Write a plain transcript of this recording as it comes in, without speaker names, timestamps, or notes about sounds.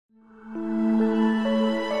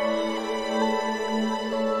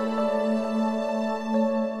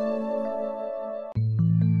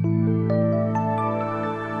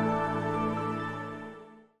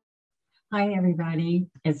Hi, everybody.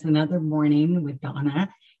 It's another morning with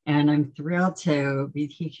Donna, and I'm thrilled to be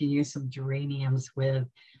teaching you some geraniums with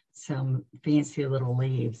some fancy little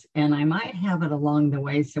leaves. And I might have it along the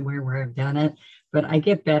way somewhere where I've done it, but I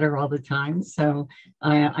get better all the time. So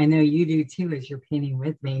I know you do too as you're painting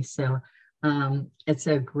with me. So it's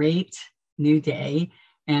a great new day,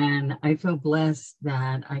 and I feel blessed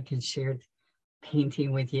that I can share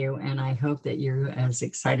painting with you, and I hope that you're as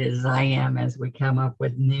excited as I am as we come up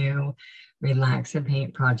with new relax and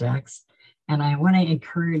paint projects. And I want to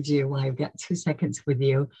encourage you, while I've got 2 seconds with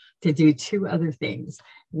you, to do two other things.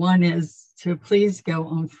 One is to please go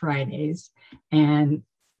on Fridays and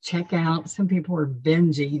check out, some people are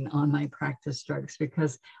binging on my practice strokes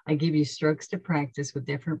because I give you strokes to practice with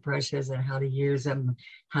different brushes and how to use them,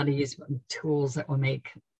 how to use tools that will make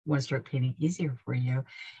one stroke painting easier for you.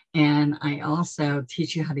 And I also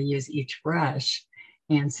teach you how to use each brush.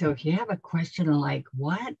 And so if you have a question like,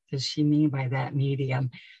 what does she mean by that medium?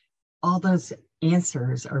 All those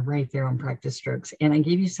answers are right there on practice strokes. And I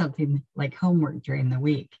give you something like homework during the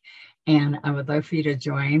week. And I would love for you to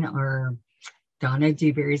join our Donna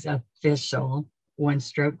Dewberry's official One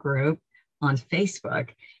Stroke group on Facebook.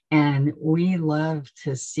 And we love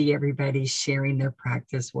to see everybody sharing their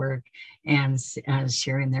practice work and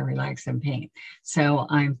sharing their relax and paint. So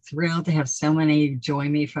I'm thrilled to have so many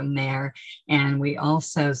join me from there. And we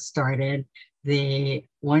also started the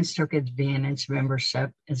One Stroke Advantage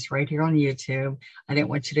membership. It's right here on YouTube. I didn't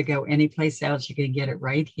want you to go anyplace else. You can get it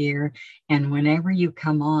right here. And whenever you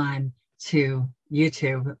come on to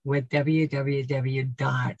YouTube with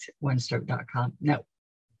www.onestroke.com, no,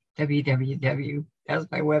 www, that's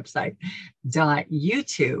my website,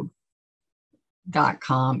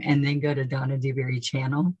 .youtube.com, and then go to Donna Dewberry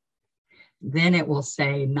channel. Then it will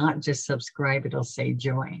say not just subscribe, it'll say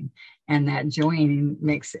join. And that join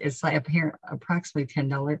makes, it's like approximately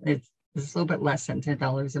 $10. It's a little bit less than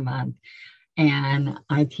 $10 a month. And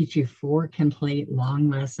I teach you 4 complete long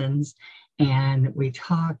lessons, and we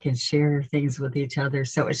talk and share things with each other.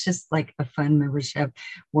 So it's just like a fun membership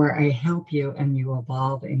where I help you and you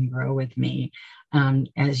evolve and grow with me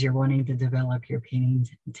as you're wanting to develop your painting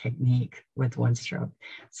technique with one stroke.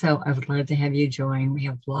 So I would love to have you join. We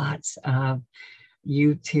have lots of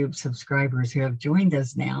YouTube subscribers who have joined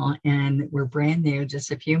us now, and we're brand new,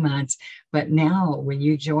 just a few months. But now when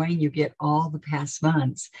you join, you get all the past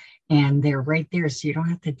months, and they're right there. So you don't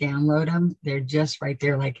have to download them. They're just right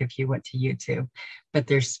there, like if you went to YouTube. But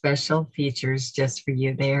there's special features just for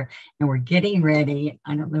you there. And we're getting ready.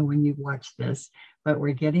 I don't know when you watch this, but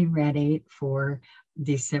we're getting ready for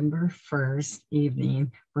December 1st evening.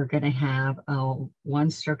 We're going to have a One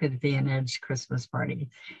Stroke Advantage Christmas party.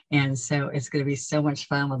 And so it's going to be so much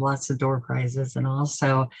fun with lots of door prizes, and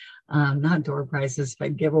also not door prizes,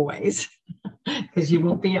 but giveaways, because you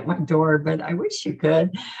won't be at my door, but I wish you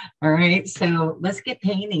could. All right, so let's get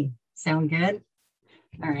painting. Sound good?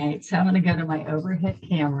 All right, so I'm going to go to my overhead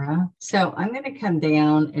camera. So I'm going to come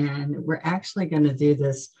down, and we're actually going to do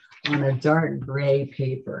this on a dark gray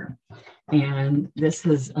paper. And this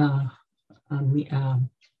is, what do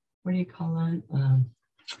you call it?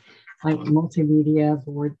 Like multimedia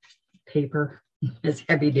board paper. It's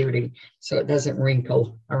heavy duty, so it doesn't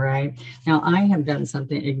wrinkle, all right? Now I have done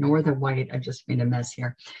something, ignore the white, I just made a mess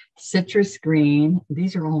here. Citrus green,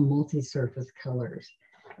 these are all multi-surface colors.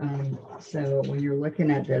 So when you're looking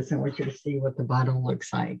at this, I want you to see what the bottle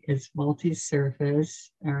looks like. It's multi-surface,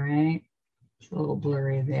 all right? It's a little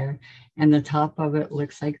blurry there. And the top of it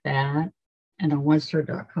looks like that. And on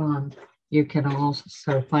onestroke.com, you can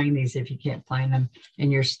also find these if you can't find them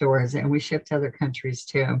in your stores. And we ship to other countries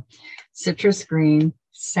too. Citrus green,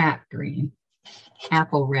 sap green,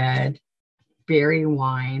 apple red, berry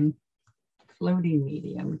wine, floating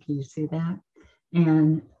medium. Can you see that?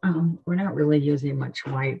 And we're not really using much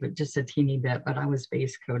white, but just a teeny bit. But I was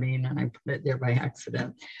base coating and I put it there by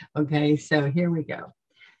accident. Okay, so here we go.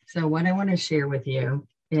 So what I want to share with you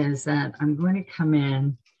is that I'm going to come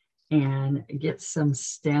in and get some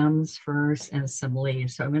stems first and some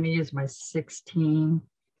leaves. So I'm going to use my 16.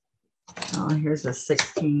 Oh, here's a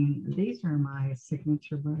 16. These are my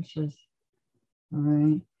signature brushes. All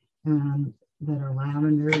right. That are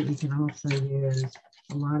lavender. You can also use,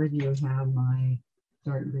 a lot of you have my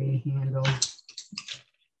dark green handle.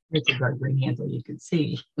 It's a dark green handle, you can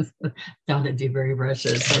see. Donna Dewberry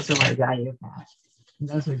brushes. Those are my value packs.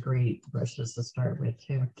 Those are great brushes to start with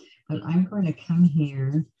too. But I'm going to come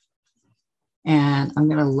here and I'm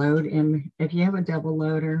going to load in. If you have a double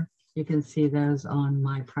loader, you can see those on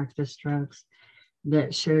my practice strokes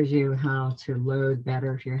that shows you how to load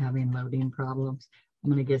better if you're having loading problems. I'm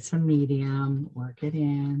going to get some medium, work it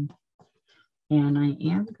in, And I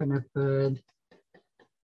am going to put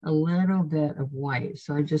a little bit of white.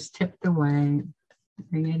 So I just tip the white,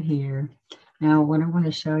 bring it here. Now, what I want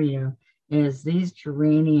to show you is these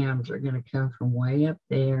geraniums are going to come from way up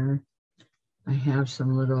there. I have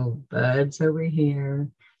some little buds over here.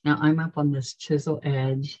 Now I'm up on this chisel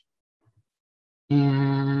edge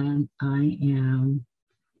and I am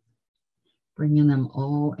bringing them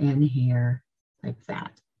all in here like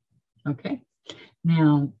that. Okay.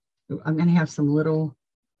 Now I'm going to have some little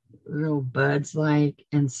buds like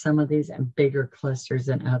in some of these and bigger clusters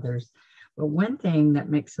than others. But one thing that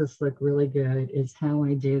makes this look really good is how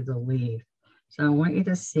I do the leaf. So I want you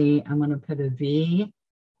to see, I'm going to put a V,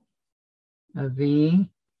 and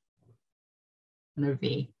a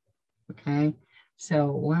V. Okay. So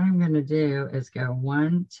what I'm going to do is go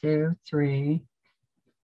 1, 2, 3,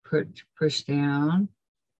 push down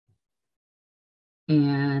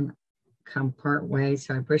and come part way.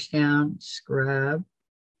 So I push down, scrub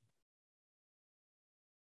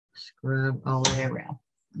all the way around.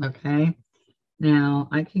 Okay. Now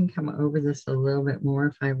I can come over this a little bit more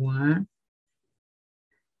if I want.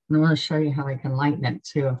 And I want to show you how I can lighten it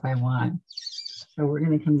too if I want. So we're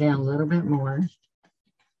going to come down a little bit more.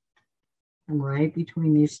 And right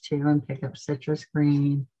between these two and pick up citrus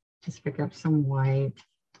green. Just pick up some white.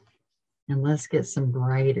 And let's get some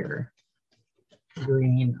brighter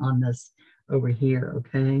green on this over here,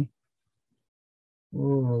 okay?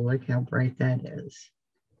 Oh, look how bright that is.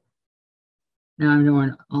 Now I'm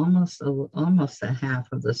doing almost a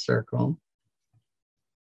half of the circle.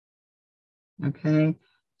 Okay,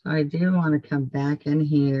 so I do want to come back in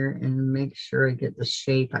here and make sure I get the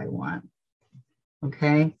shape I want.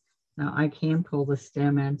 Okay, now I can pull the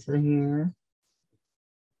stem into here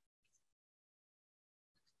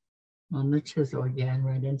on the chisel again,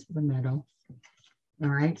 right into the middle. All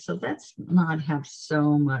right, so let's not have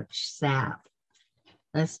so much sap.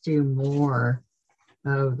 Let's do more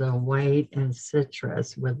of the white and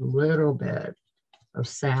citrus with a little bit of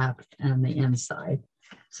sap on the inside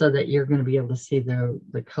so that you're going to be able to see the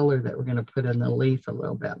color that we're going to put in the leaf a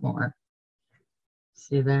little bit more.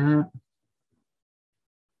 See that?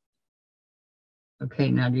 Okay,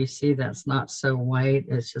 now do you see that's not so white?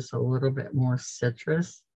 It's just a little bit more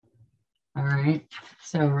citrus. All right,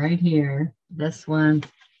 so right here, this one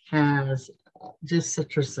has just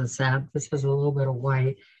citrus and sap. This has a little bit of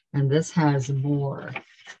white, and this has more,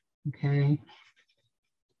 okay?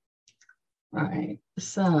 All right,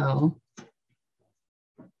 so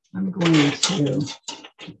I'm going to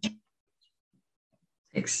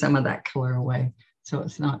take some of that color away so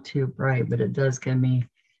it's not too bright, but it does give me,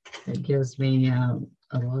 it gives me a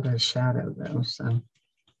lot of shadow though, so.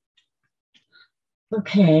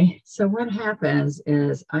 Okay, so what happens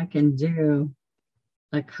is I can do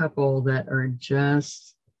a couple that are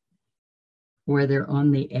just where they're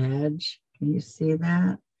on the edge. Can you see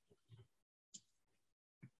that?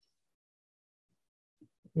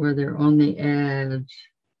 Where they're on the edge,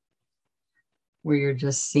 where you're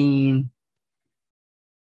just seeing,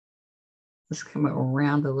 let's come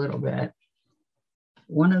around a little bit.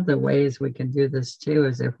 One of the ways we can do this too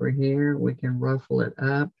is if we're here, we can ruffle it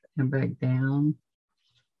up and back down.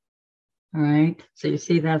 All right, so you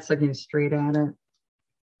see that's looking straight at it.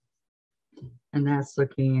 And that's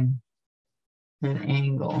looking at an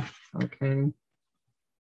angle, okay?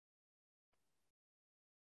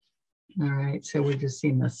 All right, so we're just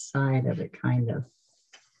seeing the side of it, kind of.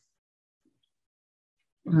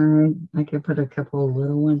 All right, I can put a couple of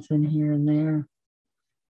little ones in here and there.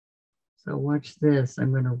 So watch this,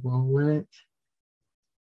 I'm gonna roll it.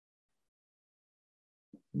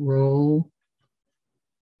 Roll,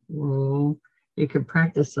 roll. You can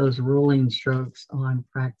practice those rolling strokes on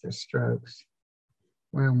practice strokes,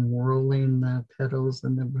 where I'm rolling the petals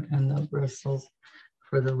and the bristles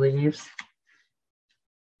for the leaves.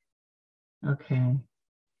 Okay.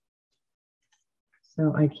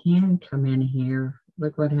 So I can come in here.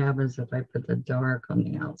 Look what happens if I put the dark on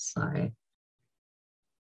the outside.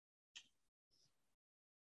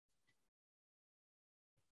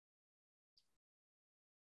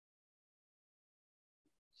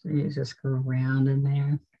 So you just go around in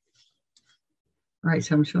there. All right,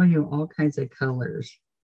 so I'm showing you all kinds of colors.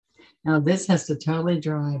 Now this has to totally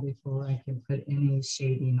dry before I can put any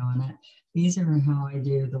shading on it. These are how I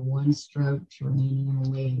do the one stroke geranium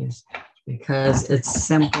leaves because it's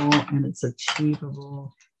simple and it's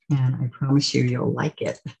achievable and I promise you, you'll like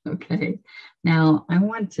it, okay? Now I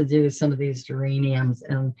want to do some of these geraniums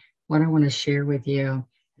and what I want to share with you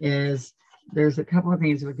is there's a couple of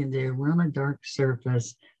things we can do. We're on a dark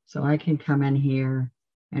surface, so I can come in here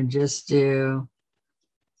and just do,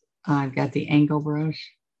 I've got the angle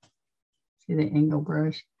brush. See the angle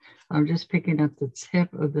brush? I'm just picking up the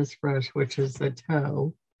tip of this brush, which is the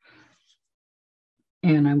toe.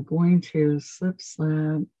 And I'm going to slip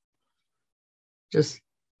slap just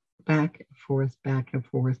back and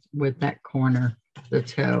forth with that corner, the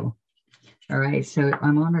toe. All right, so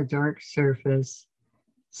I'm on a dark surface.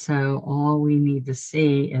 So all we need to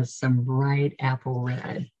see is some bright apple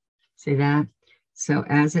red. See that? So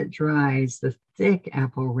as it dries, the thick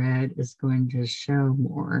apple red is going to show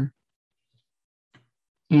more.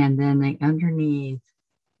 And then the underneath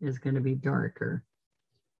is going to be darker.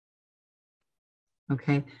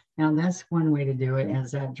 Okay, now that's one way to do it.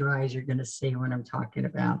 As that dries, you're going to see what I'm talking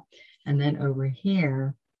about. And then over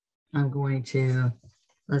here, I'm going to,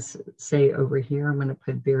 let's say over here, I'm going to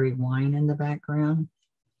put berry wine in the background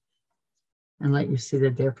and let you see the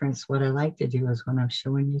difference. What I like to do is when I'm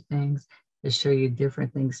showing you things, is show you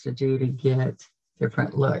different things to do to get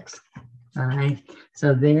different looks. All right,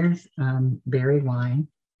 so there's berry wine.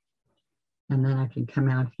 And then I can come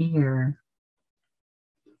out here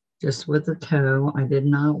just with the toe. I did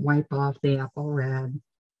not wipe off the apple red.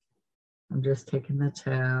 I'm just taking the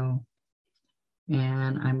toe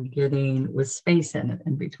and I'm getting with space in it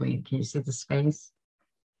in between. Can you see the space?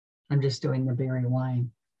 I'm just doing the berry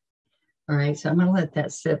wine. All right, so I'm going to let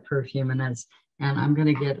that sit for a few minutes and I'm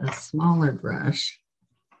going to get a smaller brush.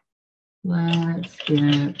 Let's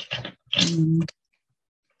get,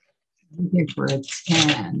 looking for a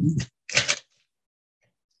 10.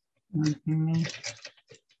 Okay.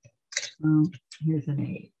 Well, here's an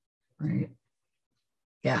 8, right?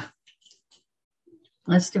 Yeah.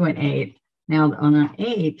 Let's do an 8. Now on an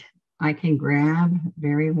 8, I can grab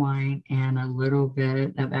berry wine and a little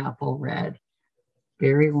bit of apple red.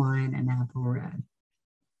 Berry wine and apple red.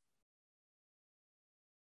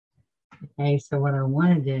 Okay, so what I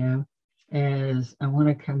want to do is I want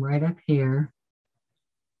to come right up here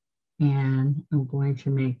and I'm going to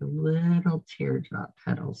make little teardrop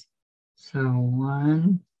petals. So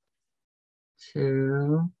 1,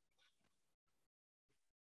 2,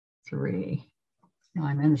 3. Now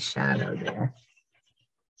I'm in the shadow there.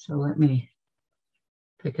 So let me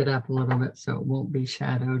pick it up a little bit so it won't be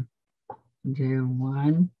shadowed. Do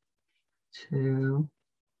 1, 2,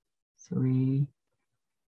 3,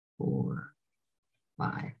 4,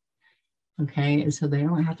 5. Okay, and so they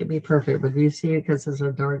don't have to be perfect, but you see it because it's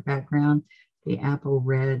a dark background, the apple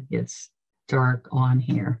red gets dark on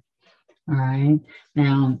here. All right,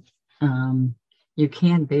 now you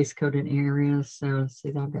can base coat an area. So see,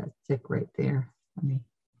 I've got thick right there. Let me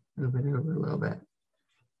move it over a little bit.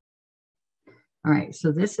 All right,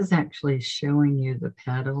 so this is actually showing you the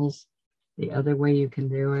petals. The other way you can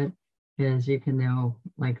do it is you can go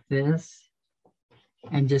like this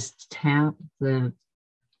and just tap the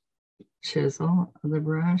chisel of the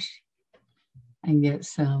brush and get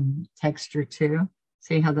some texture too.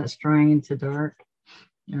 See how that's drying into dark?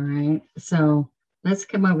 All right, so let's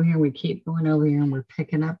come over here. We keep going over here and we're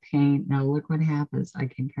picking up paint. Now look what happens. I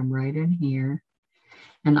can come right in here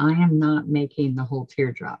and I am not making the whole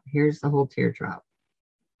teardrop. Here's the whole teardrop.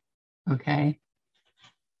 Okay.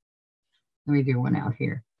 Let me do one out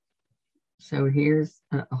here. So here's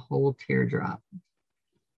a whole teardrop.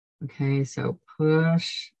 Okay, so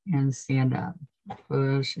push and stand up.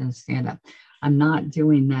 Push and stand up. I'm not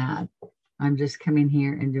doing that. I'm just coming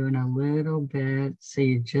here and doing a little bit so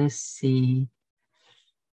you just see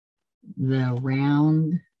the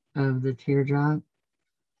round of the teardrop.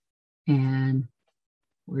 And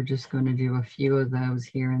we're just going to do a few of those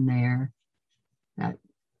here and there. That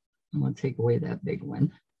I'm going to take away that big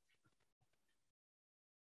one.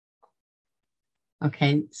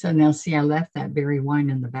 Okay, so now see, I left that berry wine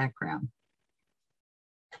in the background.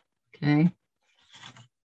 Okay.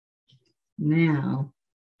 Now,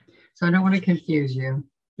 so I don't want to confuse you.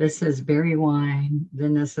 This is berry wine.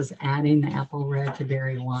 Then this is adding the apple red to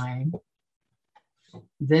berry wine.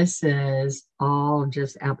 This is all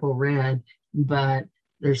just apple red, but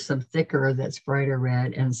there's some thicker that's brighter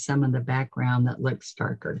red and some in the background that looks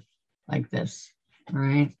darker like this. All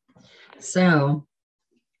right. So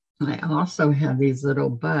I also have these little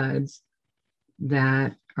buds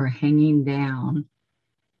that are hanging down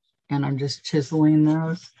and I'm just chiseling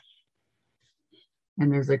those.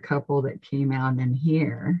 And there's a couple that came out in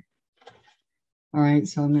here. All right,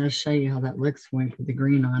 so I'm going to show you how that looks when we put the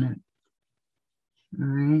green on it. All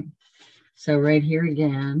right, so right here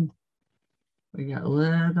again, we got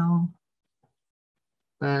little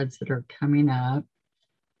buds that are coming up.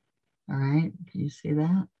 All right, can you see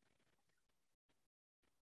that?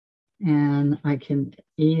 And I can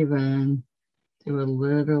even do a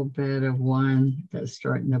little bit of one that's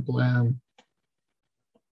starting to bloom.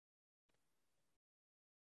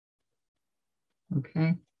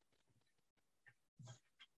 Okay.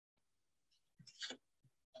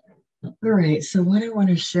 All right, so what I want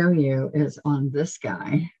to show you is on this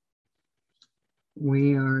guy,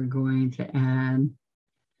 we are going to add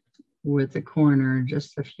with the corner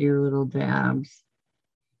just a few little dabs.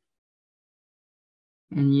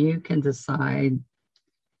 And you can decide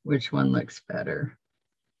which one looks better.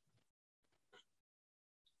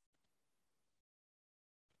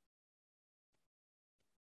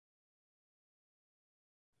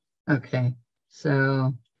 Okay,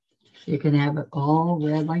 so you can have it all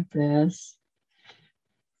red like this,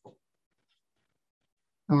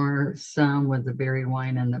 or some with the berry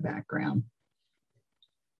wine in the background.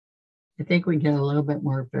 I think we get a little bit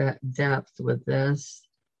more depth with this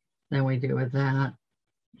than we do with that.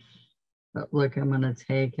 But look, I'm going to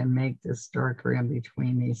take and make this darker in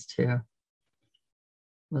between these two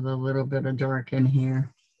with a little bit of dark in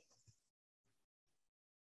here.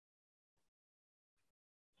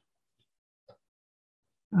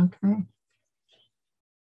 Okay.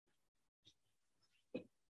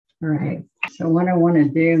 All right, so what I want to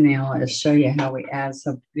do now is show you how we add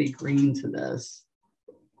some big green to this.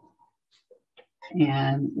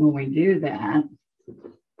 And when we do that,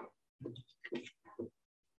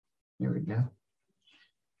 there we go.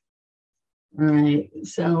 All right,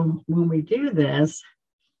 so when we do this,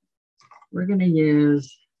 we're going to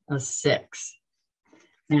use a 6.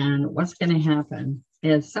 And what's going to happen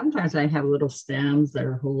is sometimes I have little stems that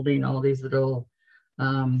are holding all these little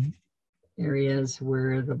areas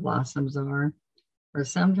where the blossoms are. Or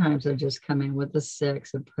sometimes I just come in with a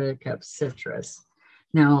 6 and pick up citrus.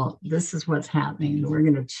 Now, this is what's happening. We're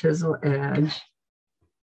going to chisel edge,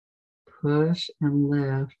 push and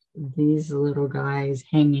lift these little guys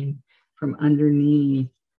hanging from underneath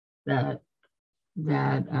that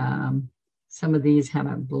some of these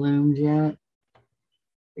haven't bloomed yet.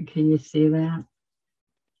 Can you see that?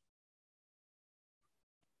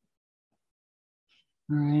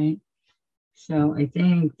 All right. So I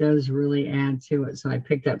think those really add to it. So I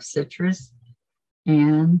picked up citrus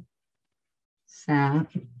and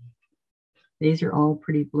sap. These are all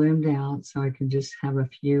pretty bloomed out, so I can just have a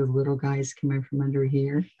few little guys coming from under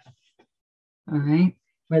here. All right.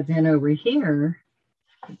 But then over here,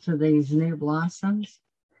 to these new blossoms,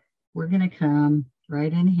 we're going to come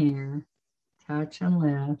right in here, touch and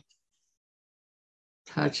lift,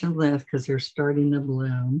 because they're starting to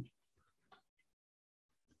bloom.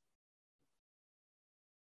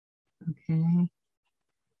 Okay. And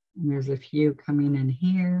there's a few coming in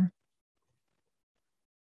here.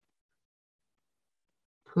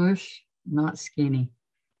 Push, not skinny.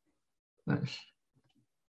 Push.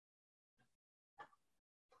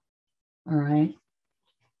 All right.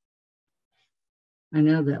 I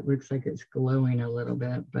know that looks like it's glowing a little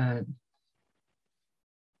bit, but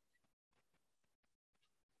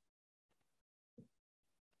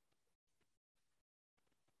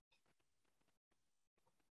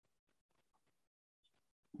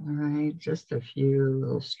all right, just a few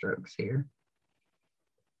little strokes here.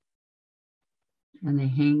 And they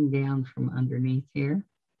hang down from underneath here.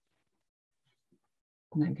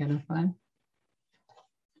 Isn't that kind of fun?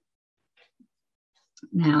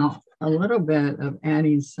 Now, a little bit of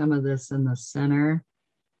adding some of this in the center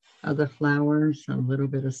of the flowers, a little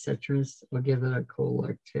bit of citrus will give it a cool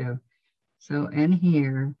look too. So in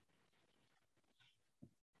here,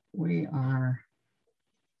 we're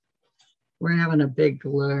having a big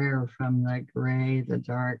glare from the gray, the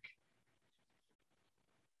dark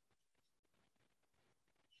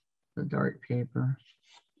paper.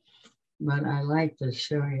 But I like to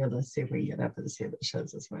show you, let's see if we can get up and see if it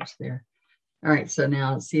shows as much there. All right, so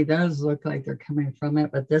now see, those look like they're coming from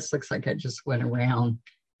it, but this looks like it just went around.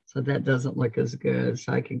 So that doesn't look as good.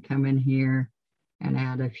 So I can come in here and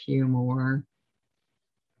add a few more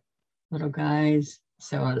little guys.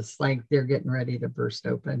 So it's like they're getting ready to burst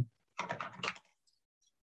open.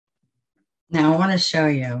 Now I want to show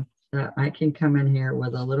you that I can come in here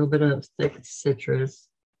with a little bit of thick citrus,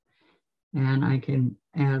 and I can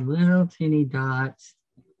add little teeny dots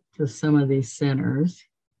to some of these centers,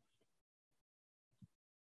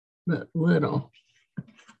 but little.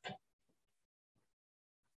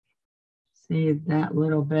 See, that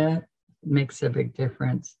little bit makes a big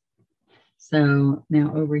difference. So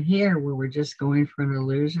now over here where we're just going for an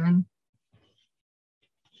illusion,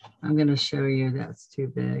 I'm going to show you that's too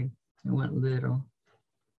big. I want little.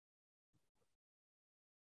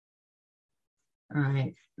 All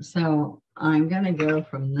right, so I'm going to go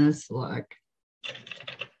from this look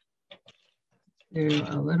to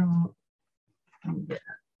a little bit,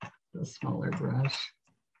 the smaller brush.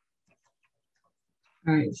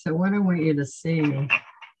 All right, so what I want you to see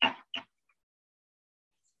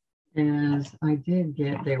is I did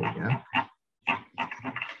get, there we go.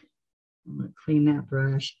 I'm going to clean that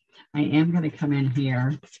brush. I am going to come in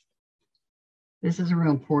here. This is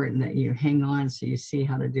real important that you hang on so you see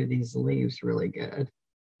how to do these leaves really good.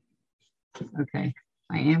 Okay,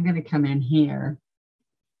 I am going to come in here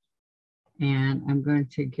and I'm going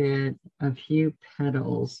to get a few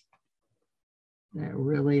petals that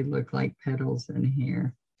really look like petals in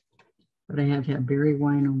here. But I have to have berry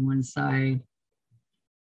wine on one side,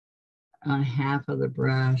 on half of the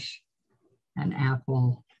brush, and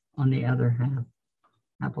apple on the other half,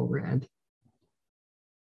 apple red.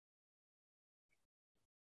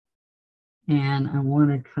 And I want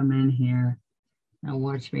to come in here. Now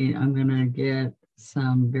watch me, I'm going to get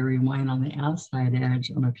some berry wine on the outside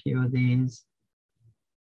edge on a few of these.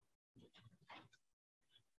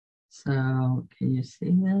 So can you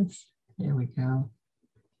see this? There we go.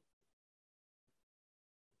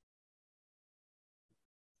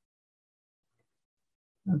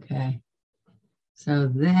 Okay. So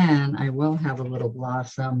then I will have a little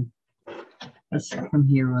blossom. Let's start from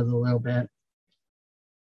here with a little bit.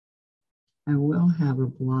 I will have a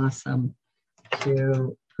blossom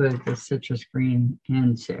to put the citrus green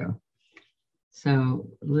into. So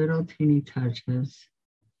little teeny touches.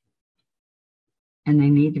 And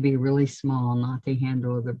they need to be really small, not the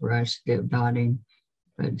handle of the brush dotting,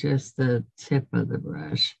 but just the tip of the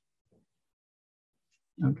brush.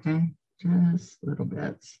 Okay, just little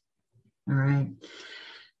bits. All right.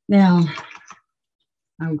 Now,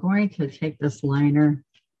 I'm going to take this liner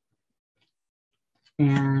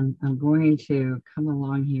and I'm going to come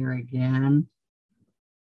along here again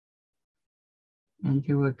and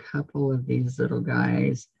do a couple of these little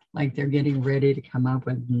guys, like they're getting ready to come up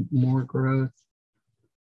with more growth.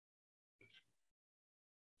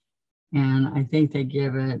 And I think they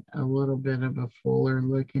give it a little bit of a fuller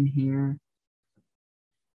look in here.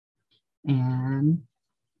 And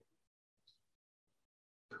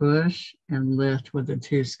push and lift with a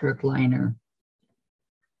 2-stroke liner.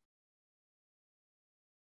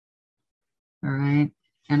 All right.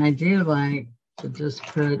 And I do like to just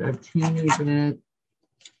put a teeny bit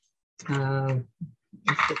of,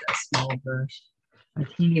 let's get that small brush, a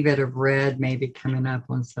teeny bit of red maybe coming up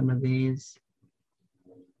on some of these.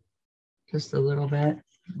 Just a little bit.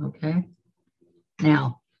 Okay.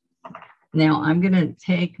 Now I'm going to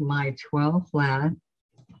take my 12 flat.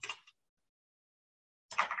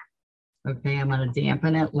 Okay, I'm going to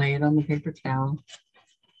dampen it, lay it on the paper towel.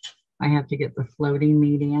 I have to get the floating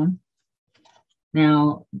medium.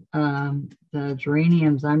 Now, the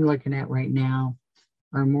geraniums I'm looking at right now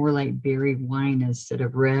are more like berry wine instead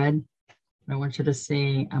of red. I want you to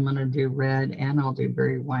see, I'm going to do red and I'll do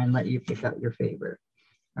berry wine, let you pick out your favorite.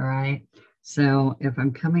 All right, so if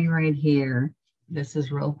I'm coming right here, this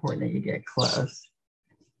is real important that you get close.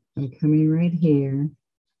 I'm coming right here.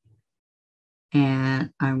 And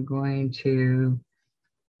I'm going to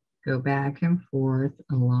go back and forth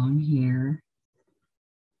along here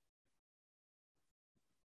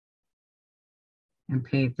and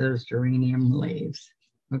paint those geranium leaves.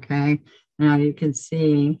 Okay, now you can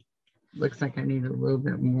see, looks like I need a little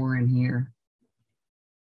bit more in here.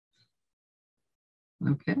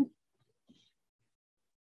 Okay.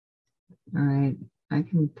 All right, I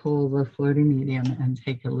can pull the floating medium and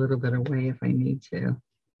take a little bit away if I need to.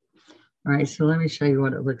 All right, so let me show you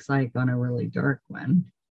what it looks like on a really dark one.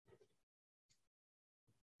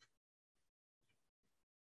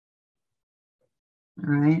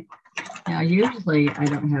 All right, now usually I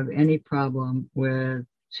don't have any problem with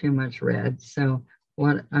too much red. So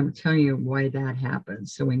what I'm telling you why that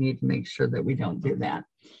happens. So we need to make sure that we don't do that.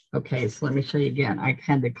 Okay, so let me show you again. I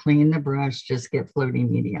had to clean the brush, just get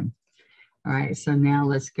floating medium. All right, so now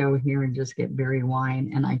let's go here and just get berry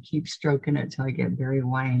wine. And I keep stroking it till I get berry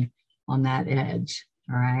wine on that edge.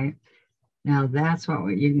 All right, now that's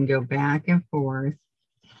what you can go back and forth.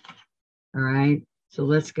 All right, so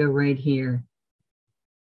let's go right here.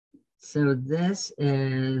 So this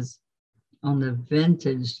is on the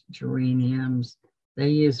vintage geraniums, they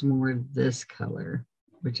use more of this color,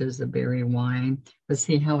 which is the berry wine. But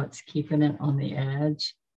see how it's keeping it on the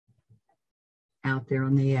edge, out there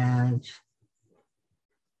on the edge.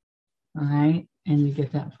 All right, and you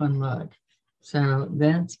get that fun look. So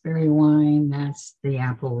that's berry wine, that's the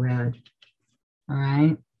apple red. All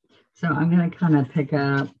right, so I'm going to kind of pick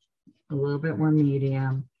up a little bit more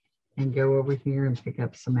medium and go over here and pick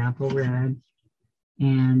up some apple red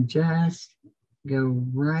and just go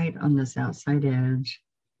right on this outside edge.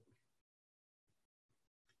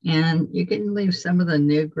 And you can leave some of the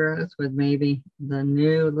new growth with maybe the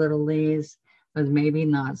new little leaves with maybe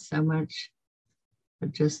not so much,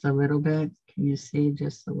 but just a little bit. Can you see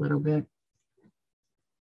just a little bit?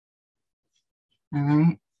 All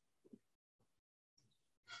right.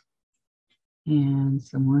 And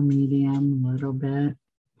some more medium, a little bit.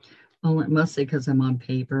 Well, mostly because I'm on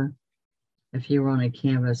paper. If you were on a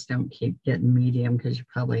canvas, don't keep getting medium because you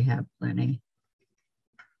probably have plenty.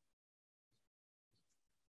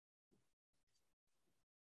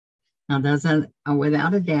 Now,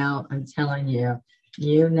 without a doubt, I'm telling you,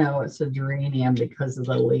 you know it's a geranium because of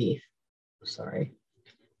the leaf. Sorry.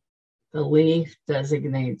 The leaf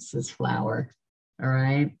designates this flower. All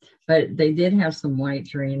right. But they did have some white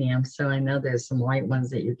geraniums, so I know there's some white ones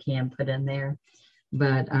that you can put in there.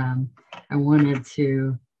 But I wanted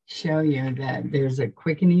to show you that there's a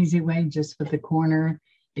quick and easy way just with the corner.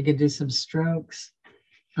 You could do some strokes.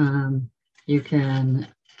 You can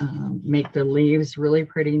make the leaves really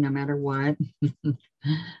pretty no matter what.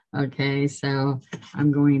 Okay, so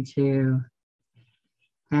I'm going to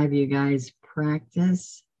have you guys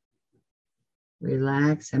practice,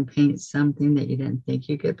 relax, and paint something that you didn't think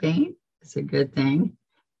you could paint. It's a good thing.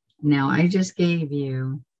 Now, I just gave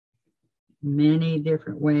you many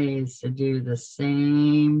different ways to do the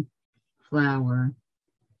same flower.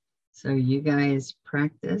 So you guys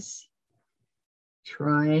practice,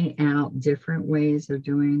 try out different ways of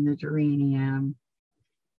doing the geranium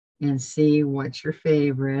and see what's your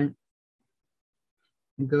favorite.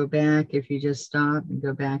 And go back, if you just stop and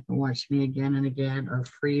go back and watch me again and again, or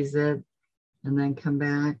freeze it and then come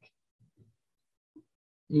back.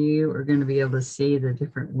 You are going to be able to see the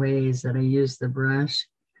different ways that I use the brush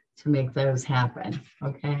to make those happen,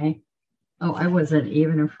 okay? Oh, I wasn't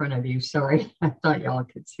even in front of you. Sorry. I thought y'all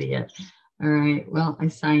could see it. All right. Well, I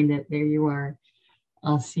signed it. There you are.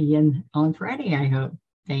 I'll see you on Friday, I hope.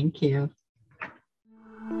 Thank you.